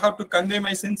case, I have to convey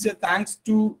my sincere thanks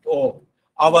to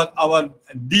our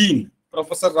dean,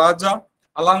 Professor Raja,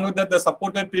 along with that, the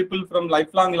supported people from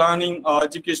Lifelong Learning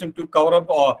Education to cover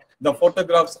up the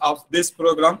photographs of this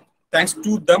program. Thanks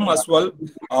to them as well.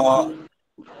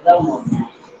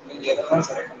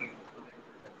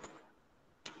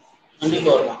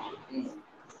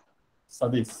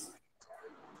 Sadis.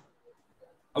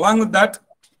 Along with that,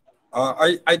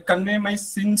 I convey my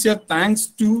sincere thanks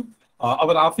to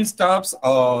our office staffs,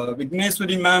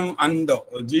 Vigneshwari ma'am and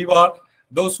Jiva,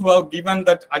 those who have given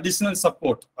that additional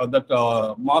support, that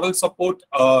moral support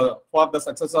for the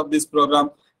success of this program.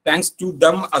 Thanks to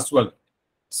them as well.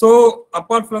 So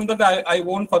apart from that, I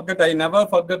won't forget, I never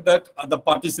forget that the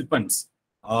participants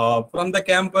from the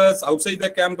campus, outside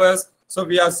the campus. So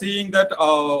we are seeing that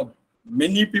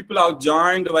many people have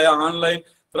joined via online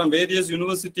from various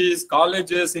universities,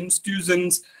 colleges,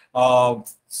 institutions.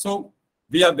 So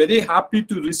we are very happy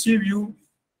to receive you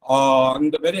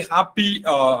and very happy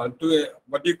to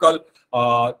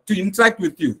to interact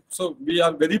with you. So we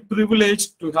are very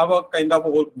privileged to have a kind of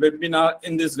a webinar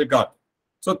in this regard.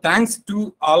 So thanks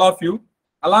to all of you.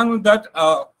 Along with that,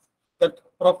 that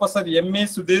Professor M.A.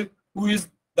 Sudhir, who is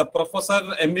the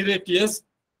Professor Emeritus,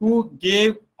 who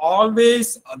gave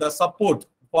always the support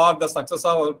for the success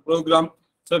of our program.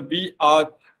 So we are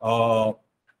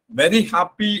very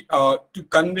happy to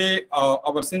convey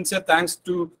our sincere thanks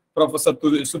to Professor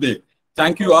Sudhir.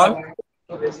 Thank you all.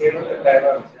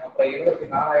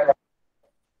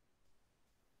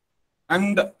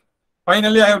 And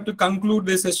finally, I have to conclude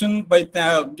this session by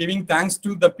giving thanks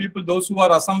to the people, those who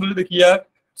are assembled here.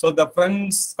 So the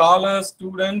friends, scholars,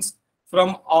 students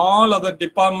from all other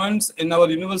departments in our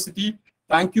university.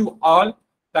 Thank you all.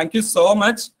 Thank you so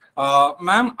much.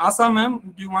 Ma'am, Asa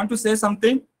ma'am, do you want to say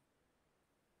something?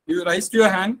 You raised your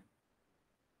hand.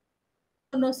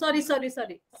 No, sorry.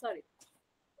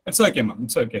 It's okay, ma'am.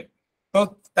 It's okay.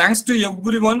 So thanks to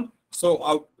everyone.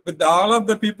 So with all of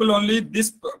the people only,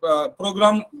 this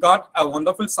program got a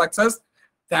wonderful success.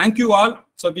 Thank you all.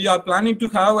 So we are planning to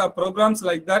have programs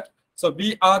like that. So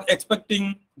we are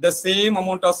expecting the same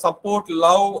amount of support,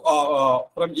 love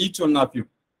from each one of you.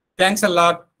 Thanks a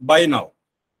lot. Bye now.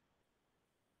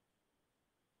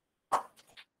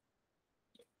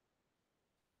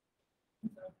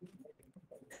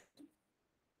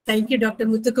 Thank you, Dr.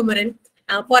 Muthukumaran.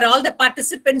 For all the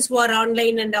participants who are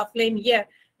online and offline here,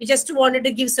 we just wanted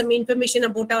to give some information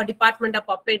about our Department of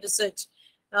Applied Research.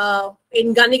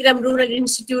 In Gandhigram Rural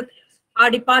Institute, our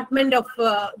Department of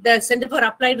the Center for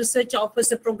Applied Research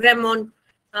offers a program on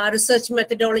research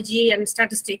methodology and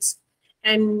statistics.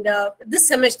 And this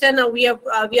semester now we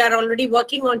are already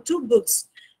working on 2 books.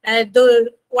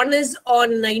 The one is on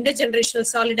intergenerational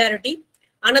solidarity.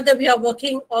 Another we are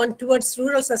working on towards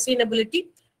rural sustainability,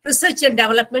 research and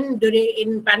development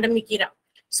in pandemic era.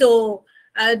 So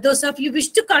those of you wish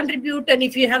to contribute, and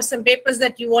if you have some papers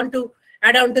that you want to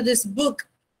add on to this book,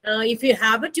 if you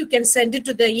have it, you can send it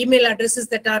to the email addresses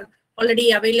that are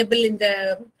already available in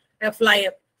the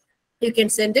flyer. You can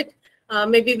send it.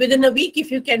 Maybe within a week,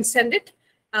 if you can send it,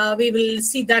 we will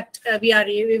see that we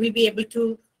will be able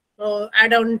to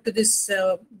add on to this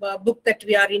book that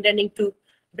we are intending to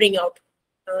bring out.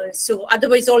 So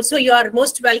otherwise also you are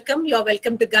most welcome. You are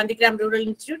welcome to Gandhigram Rural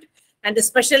Institute and a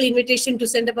special invitation to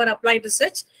Center for Applied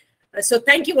Research. So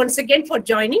thank you once again for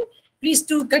joining. Please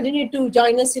do continue to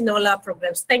join us in all our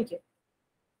programs. Thank you.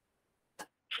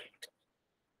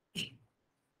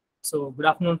 So good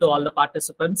afternoon to all the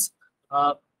participants.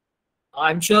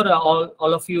 I'm sure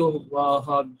all of you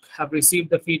have received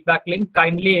the feedback link.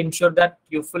 Kindly ensure that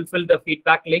you fulfill the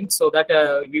feedback link so that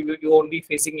you won't be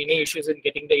facing any issues in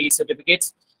getting the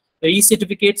e-certificates. The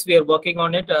e-certificates, we are working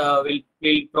on it.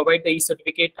 We'll provide the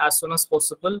e-certificate as soon as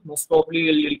possible. Most probably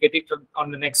we'll get it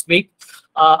on the next week.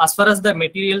 As far as the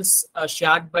materials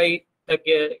shared by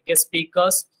the guest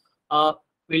speakers,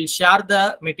 we'll share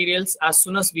the materials as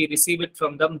soon as we receive it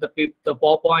from them, the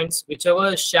PowerPoints, whichever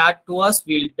is shared to us,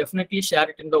 we'll definitely share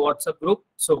it in the WhatsApp group.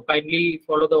 So kindly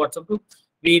follow the WhatsApp group.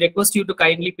 We request you to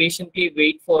kindly patiently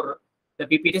wait for the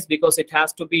PPTs because it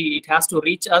has to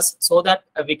reach us so that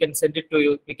we can send it to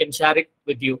you, we can share it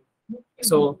with you.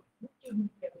 So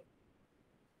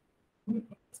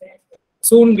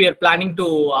soon we are planning to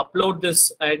upload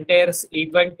this entire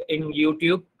event in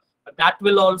YouTube. That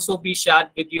will also be shared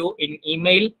with you in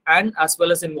email and as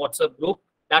well as in WhatsApp group.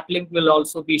 That link will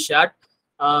also be shared.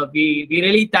 We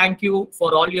really thank you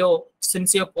for all your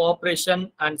sincere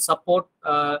cooperation and support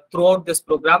throughout this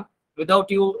program.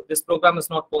 Without you, this program is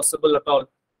not possible at all.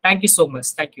 Thank you so much.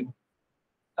 Thank you.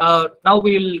 Now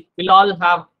we'll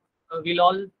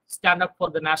all stand up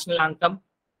for the national anthem.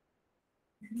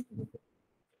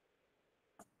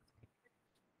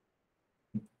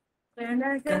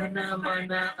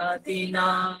 Ganamana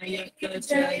Adinayaka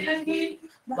Jaya He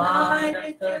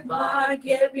Bharat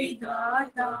Bhagya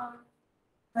Vidhata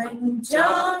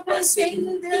Punjab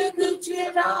Sindh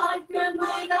Gujarat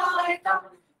Maratha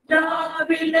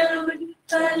Dravida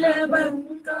Uttara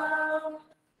Banga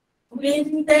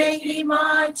Vindhya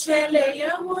Himachala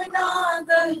Yamuna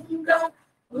Ganga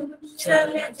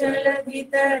Uchala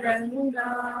Jaladhi Taranga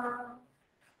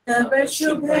तब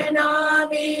शुभ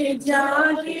नामे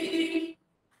जागे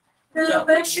तब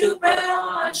शुभ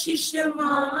आशीष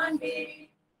मांगे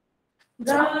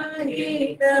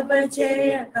गाहे तब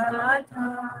जय गाथा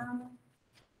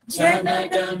जन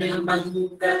गण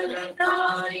मंगल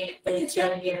नायक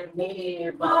जय हे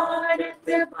भारत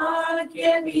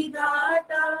भाग्य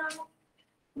विधाता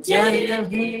जय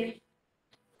हे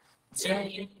जय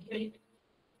हे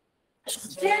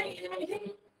जय हे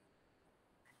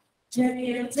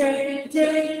Jai, Jai,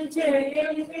 Jai,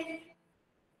 Jai.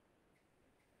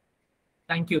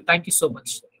 Thank you so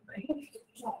much.